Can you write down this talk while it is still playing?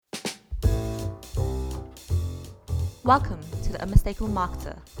Welcome to The Unmistakable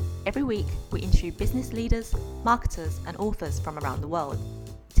Marketer. Every week, we interview business leaders, marketers, and authors from around the world.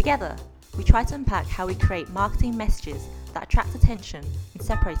 Together, we try to unpack how we create marketing messages that attract attention and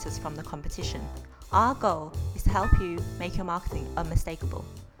separate us from the competition. Our goal is to help you make your marketing unmistakable.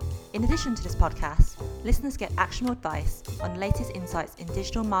 In addition to this podcast, listeners get actionable advice on the latest insights in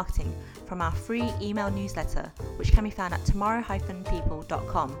digital marketing from our free email newsletter, which can be found at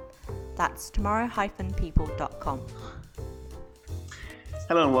tomorrow-people.com. That's tomorrow-people.com.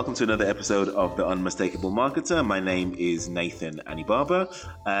 Hello and welcome to another episode of The Unmistakable Marketer. My name is Nathan Anibaba.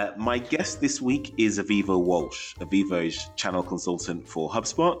 My guest this week is Aviva Walsh. Aviva is channel consultant for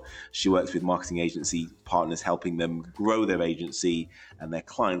Hubspot. She works with marketing agency partners, helping them grow their agency and their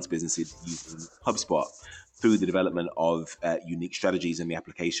clients' businesses using Hubspot through the development of unique strategies and the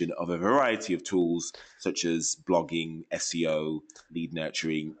application of a variety of tools such as blogging, SEO, lead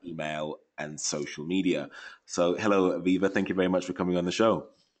nurturing, email, and social media. So hello, Aviva. Thank you very much for coming on the show.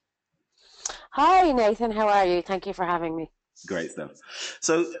 Hi, Nathan. How are you? Thank you for having me. Great stuff.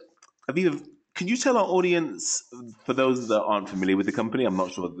 So, Aviva, can you tell our audience, for those that aren't familiar with the company, I'm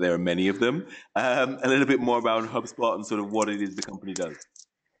not sure that there are many of them, a little bit more about HubSpot and sort of what it is the company does?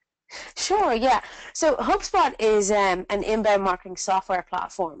 Sure, yeah. So HubSpot is an inbound marketing software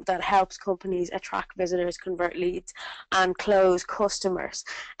platform that helps companies attract visitors, convert leads, and close customers.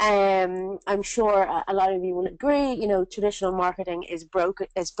 I'm sure a lot of you will agree. You know, traditional marketing is broken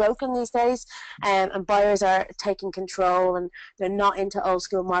these days, and buyers are taking control, and they're not into old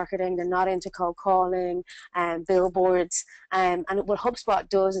school marketing. They're not into cold calling and billboards. And what HubSpot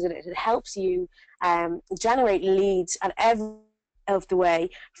does is it helps you generate leads at every of the way,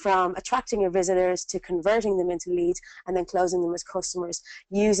 from attracting your visitors to converting them into leads and then closing them as customers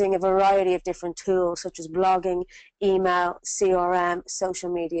using a variety of different tools such as blogging, email, CRM, social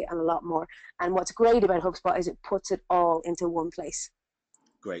media, and a lot more. And what's great about HubSpot is it puts it all into one place.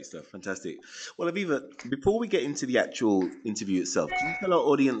 Great stuff. Fantastic. Well, Aviva, before we get into the actual interview itself, can you tell our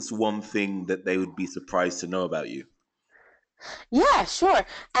audience one thing that they would be surprised to know about you? Yeah, sure.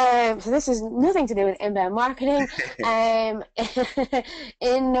 So this is nothing to do with inbound marketing.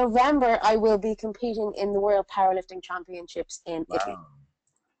 In November, I will be competing in the World Powerlifting Championships in Italy.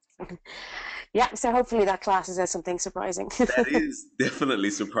 Yeah, so hopefully that classes as something surprising. That is definitely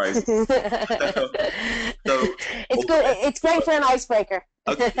surprising. So, it's good. It's great for an icebreaker.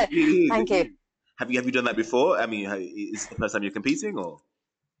 Okay. Thank you. Have you done that before? I mean, is it the first time you're competing, or?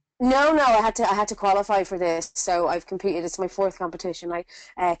 No, I had to qualify for this, so I've competed. It's my fourth competition. I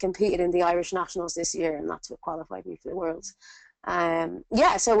competed in the Irish Nationals this year, and that's what qualified me for the Worlds.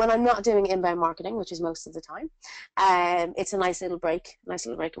 So when I'm not doing inbound marketing, which is most of the time, it's a nice little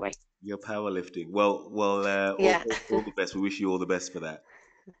breakaway. You're powerlifting. Well, Yeah. all the best. We wish you all the best for that.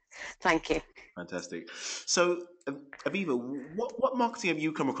 Thank you. Fantastic. So, Aviva, what marketing have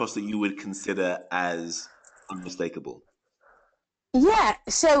you come across that you would consider as unmistakable? Yeah,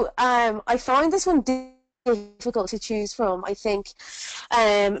 so I find this one difficult to choose from, I think,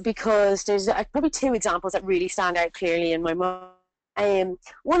 because there's probably two examples that really stand out clearly in my mind.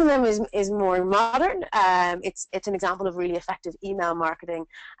 One of them is more modern. It's an example of really effective email marketing,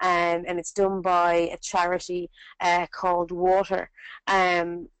 and it's done by a charity called Water.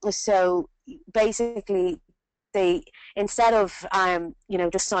 So basically, they, instead of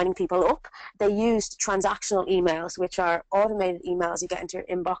just signing people up, they used transactional emails, which are automated emails you get into your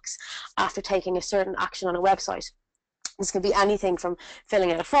inbox after taking a certain action on a website. This can be anything from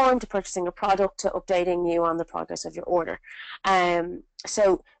filling out a form to purchasing a product to updating you on the progress of your order.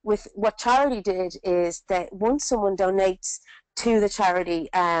 So with what charity did is that once someone donates to the charity,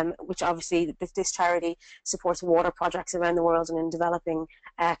 which obviously this charity supports water projects around the world and in developing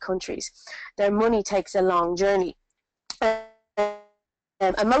countries, their money takes a long journey.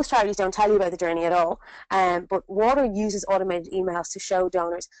 And most charities don't tell you about the journey at all, but Water uses automated emails to show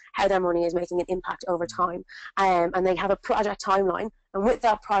donors how their money is making an impact over time, and they have a project timeline, and with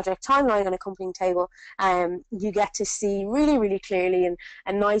that project timeline and accompanying table, you get to see really, really clearly and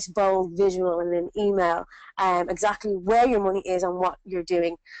a nice bold visual in an email exactly where your money is and what you're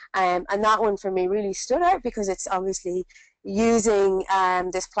doing, and that one for me really stood out because it's obviously using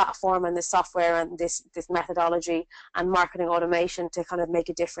this platform and this software and this methodology and marketing automation to kind of make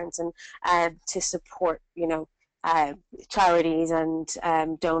a difference and to support uh, charities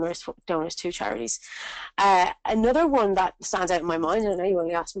and donors to charities. Another one that stands out in my mind, and I know you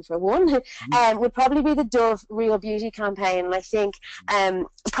only asked me for one, would probably be the Dove Real Beauty campaign. And I think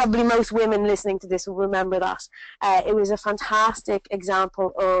probably most women listening to this will remember that. It was a fantastic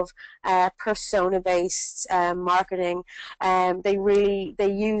example of persona-based marketing. They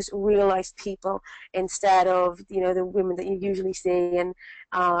use real-life people instead of the women that you usually see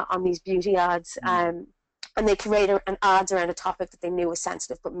on these beauty ads. And they created an ads around a topic that they knew was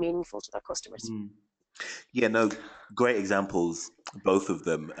sensitive but meaningful to their customers. Yeah, no, great examples, both of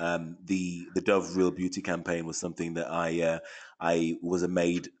them. The Dove Real Beauty campaign was something that I was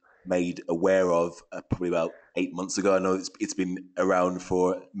made aware of probably about 8 months ago. I know it's been around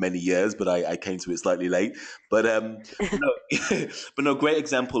for many years, but I came to it slightly late. But no, but no, great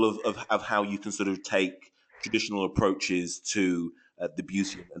example of how you can sort of take traditional approaches to the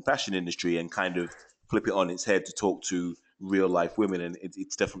beauty and fashion industry and kind of flip it on its head to talk to real life women, and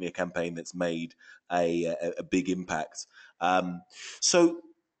it's definitely a campaign that's made a big impact. Um, so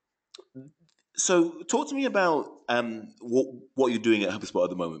so talk to me about what you're doing at HubSpot at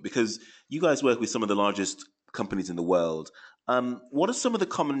the moment, because you guys work with some of the largest companies in the world. What are some of the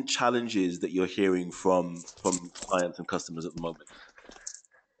common challenges that you're hearing from clients and customers at the moment?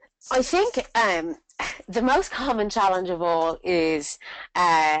 I think the most common challenge of all is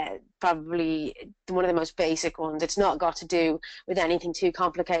probably one of the most basic ones. It's not got to do with anything too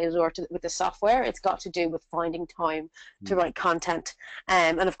complicated with the software. It's got to do with finding time to write content,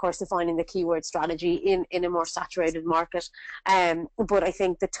 and of course, defining the keyword strategy in a more saturated market. But I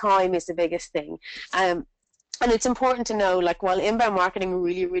think the time is the biggest thing. And it's important to know, like, while inbound marketing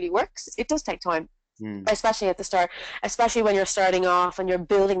really, really works, it does take time, especially at the start, especially when you're starting off and you're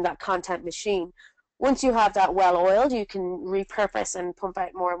building that content machine. Once you have that well oiled, you can repurpose and pump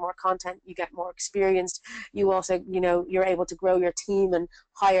out more and more content. You get more experienced. You also, you're able to grow your team and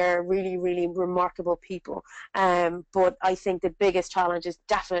hire really, really remarkable people. But I think the biggest challenge is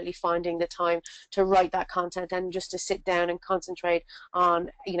definitely finding the time to write that content and just to sit down and concentrate on,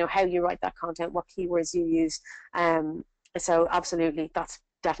 how you write that content, what keywords you use. So absolutely, that's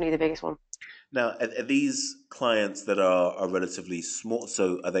definitely the biggest one. Now, are these clients that are relatively small?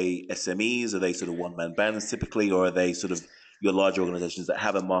 So, are they SMEs? Are they sort of one man bands typically, or are they sort of your larger organizations that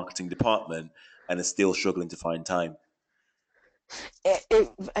have a marketing department and are still struggling to find time?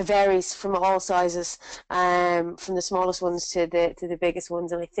 It varies from all sizes, from the smallest ones to the biggest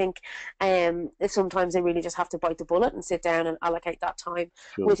ones, and I think sometimes they really just have to bite the bullet and sit down and allocate that time.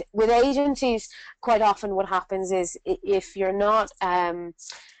 Sure. With agencies, quite often what happens is, if you're not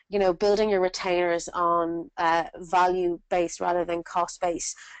building your retainers on value based rather than cost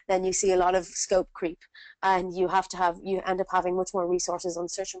based, then you see a lot of scope creep, and you end up having much more resources on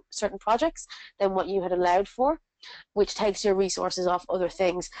certain projects than what you had allowed for, which takes your resources off other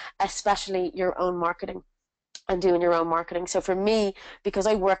things, especially your own marketing and doing your own marketing. So for me, because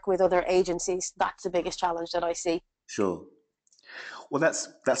I work with other agencies, that's the biggest challenge that I see. Sure. Well, that's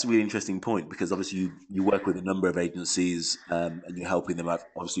a really interesting point, because obviously you work with a number of agencies, and you're helping them out,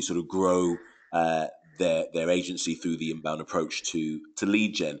 obviously sort of grow uh, their agency through the inbound approach to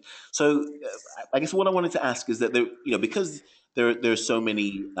lead gen. So I guess what I wanted to ask is that because there are so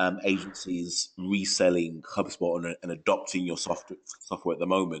many agencies reselling HubSpot and adopting your software at the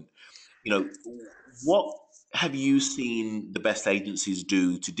moment, what have you seen the best agencies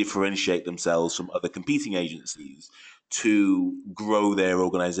do to differentiate themselves from other competing agencies to grow their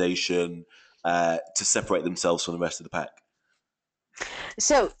organization, to separate themselves from the rest of the pack?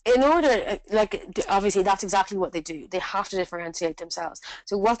 So in order, like, obviously that's exactly what they do. They have to differentiate themselves.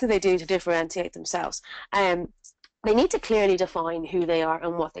 So what do they do to differentiate themselves? They need to clearly define who they are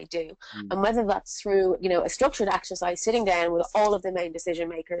and what they do, and whether that's through a structured exercise, sitting down with all of the main decision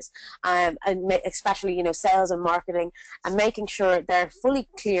makers, and especially sales and marketing, and making sure they're fully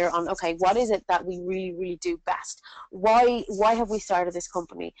clear on, okay, what is it that we really, really do best? Why have we started this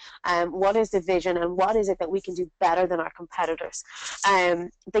company? What is the vision, and what is it that we can do better than our competitors?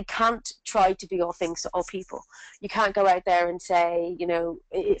 They can't try to be all things to all people. You can't go out there and say,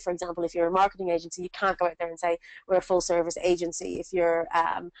 for example, if you're a marketing agency, you can't go out there and say, we're a full service agency. If you're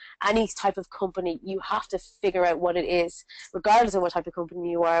any type of company, you have to figure out what it is, regardless of what type of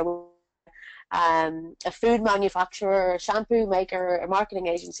company you are. A food manufacturer, a shampoo maker, a marketing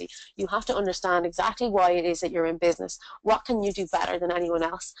agency, you have to understand exactly why it is that you're in business. What can you do better than anyone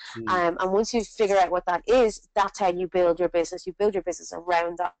else? And once you figure out what that is, that's how you build your business. You build your business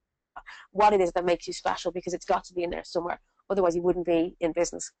around that, what it is that makes you special, because it's got to be in there somewhere. Otherwise, you wouldn't be in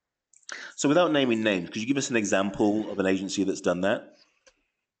business. So, without naming names, could you give us an example of an agency that's done that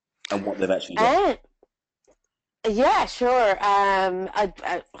and what they've actually done? Uh, Yeah, sure. Like,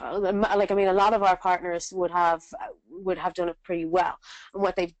 I mean, a lot of our partners would have done it pretty well. And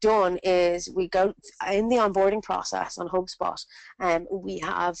what they've done is we go in the onboarding process on HubSpot, and we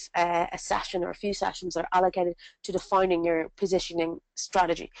have a session or a few sessions that are allocated to defining your positioning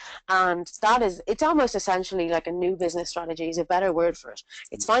strategy. And it's almost essentially like a new business strategy is a better word for it.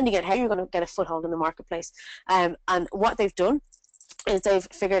 It's finding out how you're going to get a foothold in the marketplace. And what they've done is they've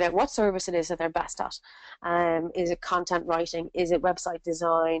figured out what service it is that they're best at. Is it content writing? Is it website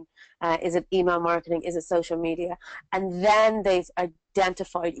design? Is it email marketing? Is it social media? And then they've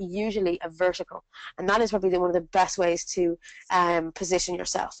identified usually a vertical, and that is probably one of the best ways to position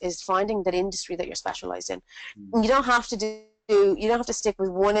yourself, is finding that industry that you're specialized in. You don't have to do you don't have to stick with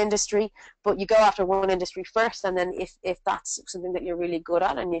one industry, but you go after one industry first, and then if that's something that you're really good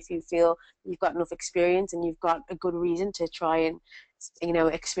at, and if you feel you've got enough experience and you've got a good reason to try and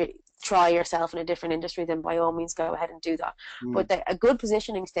try yourself in a different industry, then by all means go ahead and do that. Mm. But a good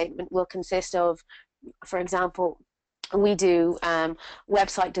positioning statement will consist of, for example, we do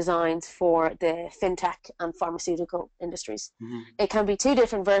website designs for the fintech and pharmaceutical industries. Mm-hmm. It can be two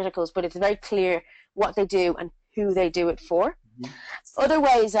different verticals, but it's very clear what they do and who they do it for. Mm-hmm. Other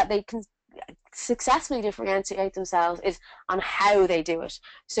ways that they can successfully differentiate themselves is on how they do it.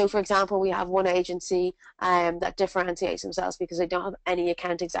 So, for example, we have one agency that differentiates themselves because they don't have any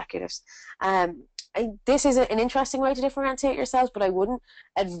account executives. This is an interesting way to differentiate yourselves, but I wouldn't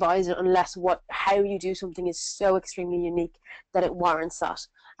advise it unless how you do something is so extremely unique that it warrants that.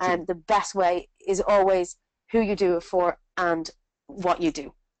 Sure. The best way is always who you do it for and what you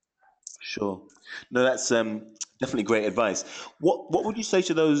do. Sure. No, that's definitely great advice. What would you say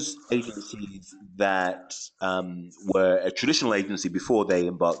to those agencies that were a traditional agency before they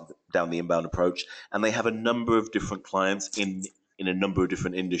embarked down the inbound approach, and they have a number of different clients in a number of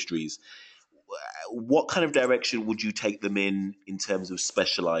different industries? What kind of direction would you take them in terms of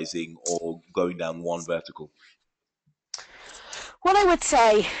specializing or going down one vertical? What I would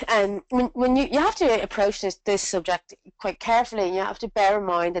say, when you have to approach this subject quite carefully, and you have to bear in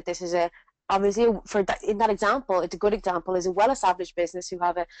mind that this is obviously for that, in that example, it's a good example, is a well-established business who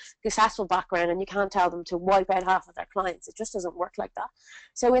have a successful background, and you can't tell them to wipe out half of their clients. It just doesn't work like that.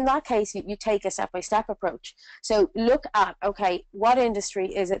 So in that case, you take a step-by-step approach. So look at, okay, what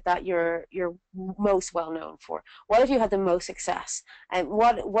industry is it that you're most well known for? What have you had the most success, and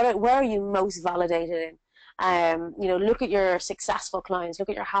where are you most validated in? Look at your successful clients, look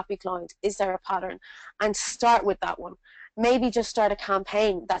at your happy clients. Is there a pattern? And start with that one. Maybe just start a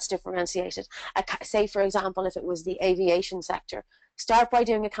campaign that's differentiated. Say, for example, if it was the aviation sector, start by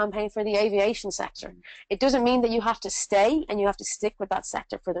doing a campaign for the aviation sector. It doesn't mean that you have to stay and you have to stick with that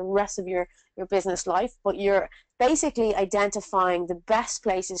sector for the rest of your business life, but you're basically identifying the best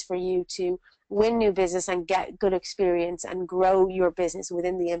places for you to win new business and get good experience and grow your business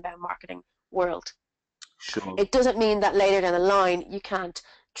within the inbound marketing world. Sure. It doesn't mean that later down the line you can't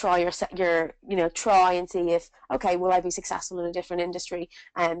try try and see if, okay, will I be successful in a different industry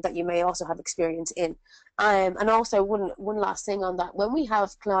that you may also have experience in. And also one last thing on that, when we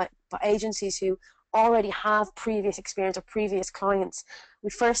have agencies who already have previous experience or previous clients, we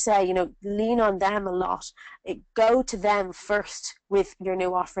first say, lean on them a lot. Go to them first with your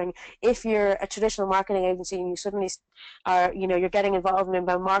new offering. If you're a traditional marketing agency and you suddenly are, you're getting involved in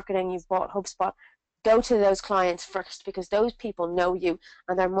inbound marketing, you've bought HubSpot, go to those clients first, because those people know you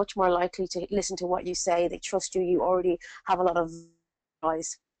and they're much more likely to listen to what you say. They trust you. You already have a lot of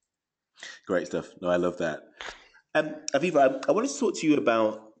eyes. Great stuff. No, I love that. Aviva, I wanted to talk to you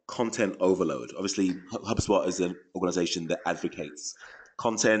about content overload. Obviously, HubSpot is an organization that advocates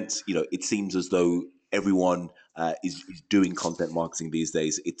content. It seems as though everyone is doing content marketing these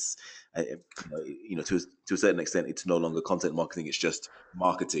days. It's, to a certain extent, it's no longer content marketing. It's just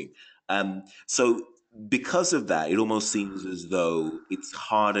marketing. So because of that, it almost seems as though it's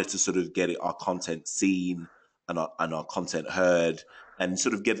harder to sort of get our content seen and our content heard, and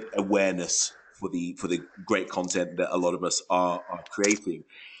sort of get awareness for the great content that a lot of us are creating.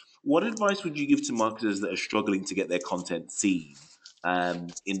 What advice would you give to marketers that are struggling to get their content seen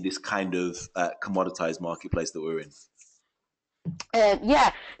in this kind of commoditized marketplace that we're in?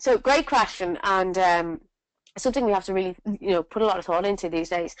 Yeah, so great question, and something we have to really, put a lot of thought into these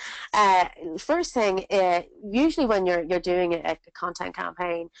days. First thing, usually when you're doing a content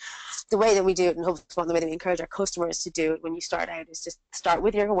campaign, the way that we do it in HubSpot, the way that we encourage our customers to do it when you start out, is just start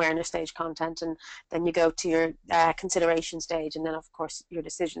with your awareness stage content, and then you go to your consideration stage, and then of course your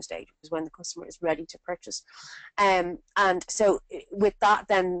decision stage is when the customer is ready to purchase. And so with that,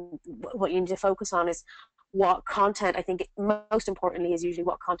 then what you need to focus on is what content. I think most importantly is usually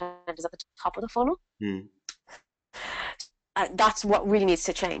what content is at the top of the funnel. Mm. That's what really needs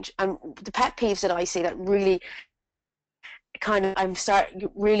to change. And the pet peeves that I see that really kind of I'm start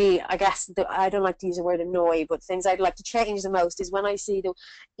really I guess I don't like to use the word annoy, but things I'd like to change the most is when I see the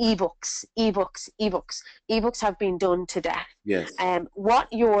ebooks have been done to death. Yes. What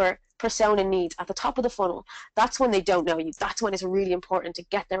your persona needs at the top of the funnel, that's when they don't know you, that's when it's really important to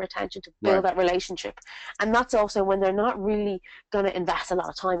get their attention, to build that relationship. And that's also when they're not really going to invest a lot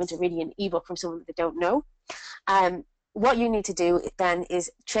of time into reading an ebook from someone that they don't know. What you need to do then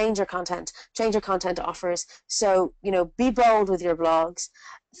is change your content offers. So, be bold with your blogs,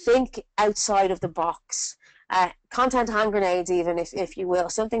 think outside of the box, content hand grenades, even if you will,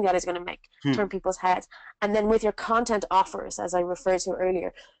 something that is going to turn people's heads. And then with your content offers, as I referred to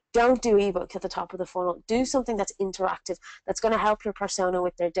earlier, don't do ebook at the top of the funnel. Do something that's interactive, that's going to help your persona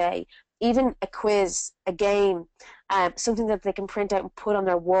with their day. Even a quiz, a game, something that they can print out and put on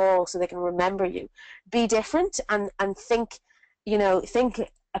their wall so they can remember you. Be different and think,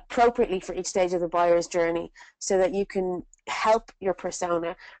 think appropriately for each stage of the buyer's journey so that you can help your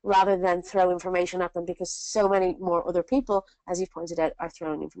persona rather than throw information at them, because so many more other people, as you pointed out, are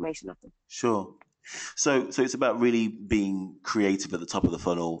throwing information at them. Sure. So it's about really being creative at the top of the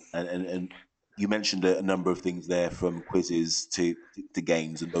funnel, and you mentioned a number of things there, from quizzes to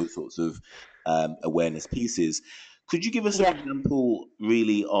games and those sorts of awareness pieces. Could you give us an example,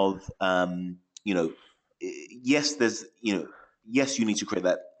 really, of yes, yes, you need to create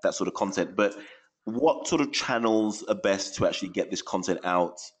that sort of content, but what sort of channels are best to actually get this content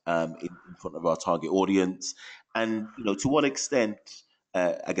out in front of our target audience, and to what extent?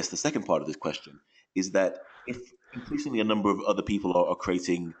 I guess the second part of this question is that if increasingly a number of other people are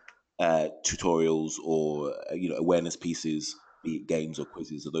creating tutorials or awareness pieces, be it games or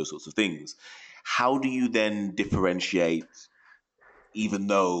quizzes or those sorts of things, how do you then differentiate, even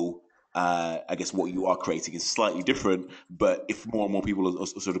though I guess what you are creating is slightly different, but if more and more people are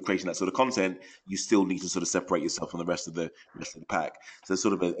sort of creating that sort of content, you still need to sort of separate yourself from the rest of the pack. So it's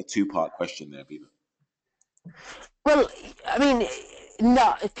sort of a two-part question there, Aviva. Well, I mean,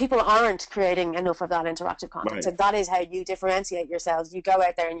 no, people aren't creating enough of that interactive content. Right. So that is how you differentiate yourselves. You go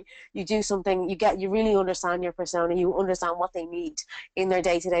out there and you do something, you really understand your persona, you understand what they need in their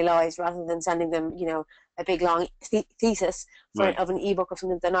day-to-day lives, rather than sending them, a big long thesis of an ebook or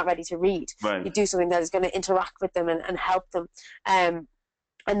something they're not ready to read. Right. You do something that is going to interact with them and help them.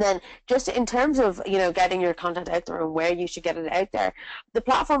 And then just in terms of, getting your content out there and where you should get it out there, the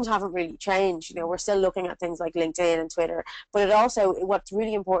platforms haven't really changed. We're still looking at things like LinkedIn and Twitter, but what's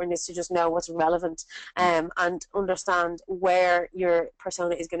really important is to just know what's relevant and understand where your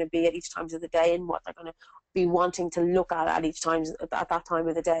persona is going to be at each time of the day and what they're going to be wanting to look at each time at that time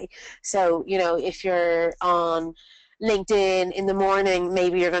of the day. So, if you're on LinkedIn in the morning,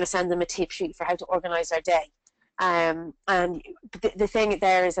 maybe you're going to send them a tip sheet for how to organize their day. And the thing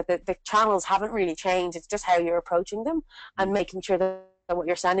there is that the channels haven't really changed. It's just how you're approaching them and making sure that what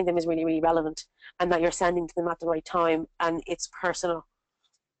you're sending them is really, really relevant and that you're sending to them at the right time and it's personal.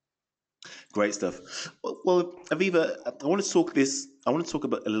 Great stuff. Well, Aviva, I want to talk a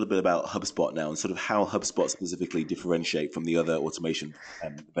little bit about HubSpot now, and sort of how HubSpot specifically differentiate from the other automation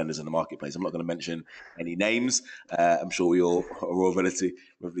vendors in the marketplace. I'm not going to mention any names. I'm sure we all are all relatively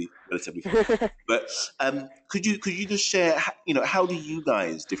familiar. But could you just share, how do you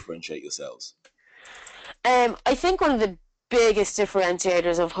guys differentiate yourselves? I think one of the biggest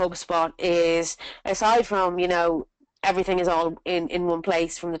differentiators of HubSpot is, aside from, everything is all in one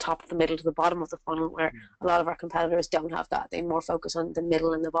place from the top of the middle to the bottom of the funnel, where a lot of our competitors don't have that. They more focus on the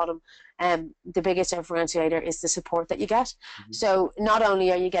middle and the bottom. The biggest differentiator is the support that you get. So not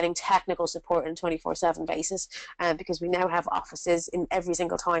only are you getting technical support on a 24/7 basis, because we now have offices in every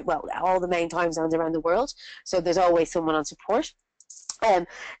single time, well, all the main time zones around the world. So there's always someone on support.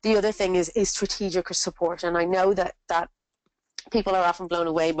 The other thing is strategic support. And I know that people are often blown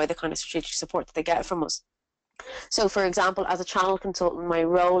away by the kind of strategic support that they get from us. So, for example, as a channel consultant, my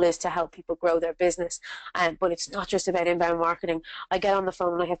role is to help people grow their business. But it's not just about inbound marketing. I get on the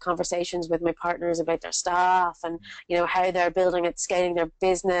phone and I have conversations with my partners about their staff and, how they're building and scaling their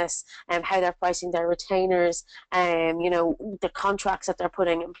business and how they're pricing their retainers and, the contracts that they're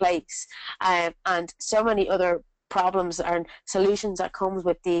putting in place and so many other problems and solutions that comes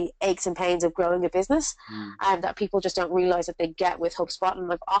with the aches and pains of growing a business and that people just don't realize that they get with HubSpot. And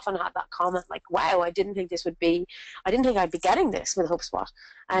I've often had that comment like, wow, I didn't think I'd be getting this with HubSpot.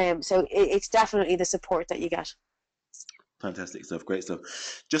 So it's definitely the support that you get. Fantastic stuff, great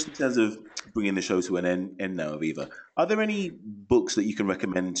stuff. Just in terms of bringing the show to an end now, Aviva, are there any books that you can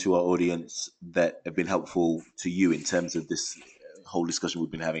recommend to our audience that have been helpful to you in terms of this whole discussion we've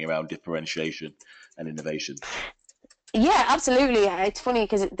been having around differentiation and innovation? Yeah, absolutely. It's funny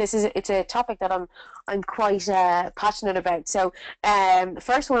because it's a topic that I'm quite passionate about. So, the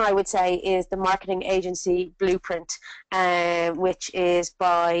first one I would say is the marketing agency Blueprint, which is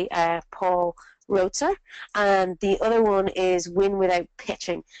by Paul Rotzer, and the other one is Win Without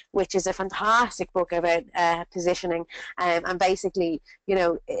Pitching, which is a fantastic book about positioning. And basically,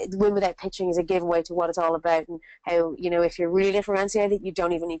 Win Without Pitching is a giveaway to what it's all about, and how if you're really differentiated, you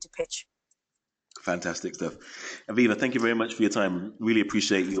don't even need to pitch. Fantastic stuff. Aviva, thank you very much for your time. Really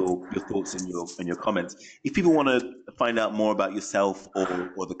appreciate your thoughts and your comments. If people want to find out more about yourself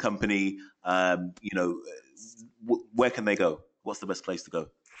or the company, where can they go? What's the best place to go?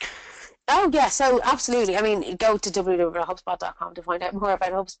 Oh yeah, so absolutely. I mean, go to www.hubspot.com to find out more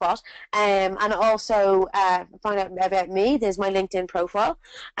about HubSpot, and also find out about me. There's my LinkedIn profile,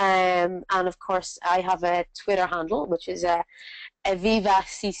 and of course I have a Twitter handle which is Aviva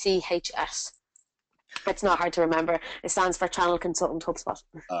CCHS. It's not hard to remember. It stands for Channel Consultant HubSpot.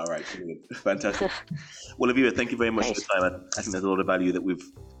 All right, brilliant. Fantastic. Well, Aviva, thank you very much for your time. I think there's a lot of value that we've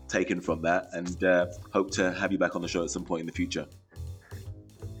taken from that, and hope to have you back on the show at some point in the future.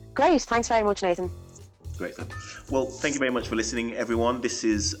 Great. Thanks very much, Nathan. Great stuff. Well, thank you very much for listening, everyone. This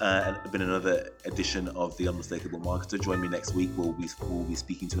has been another edition of The Unmistakable Marketer. Join me next week. We'll be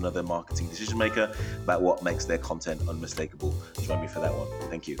speaking to another marketing decision maker about what makes their content unmistakable. Join me for that one.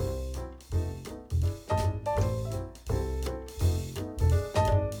 Thank you.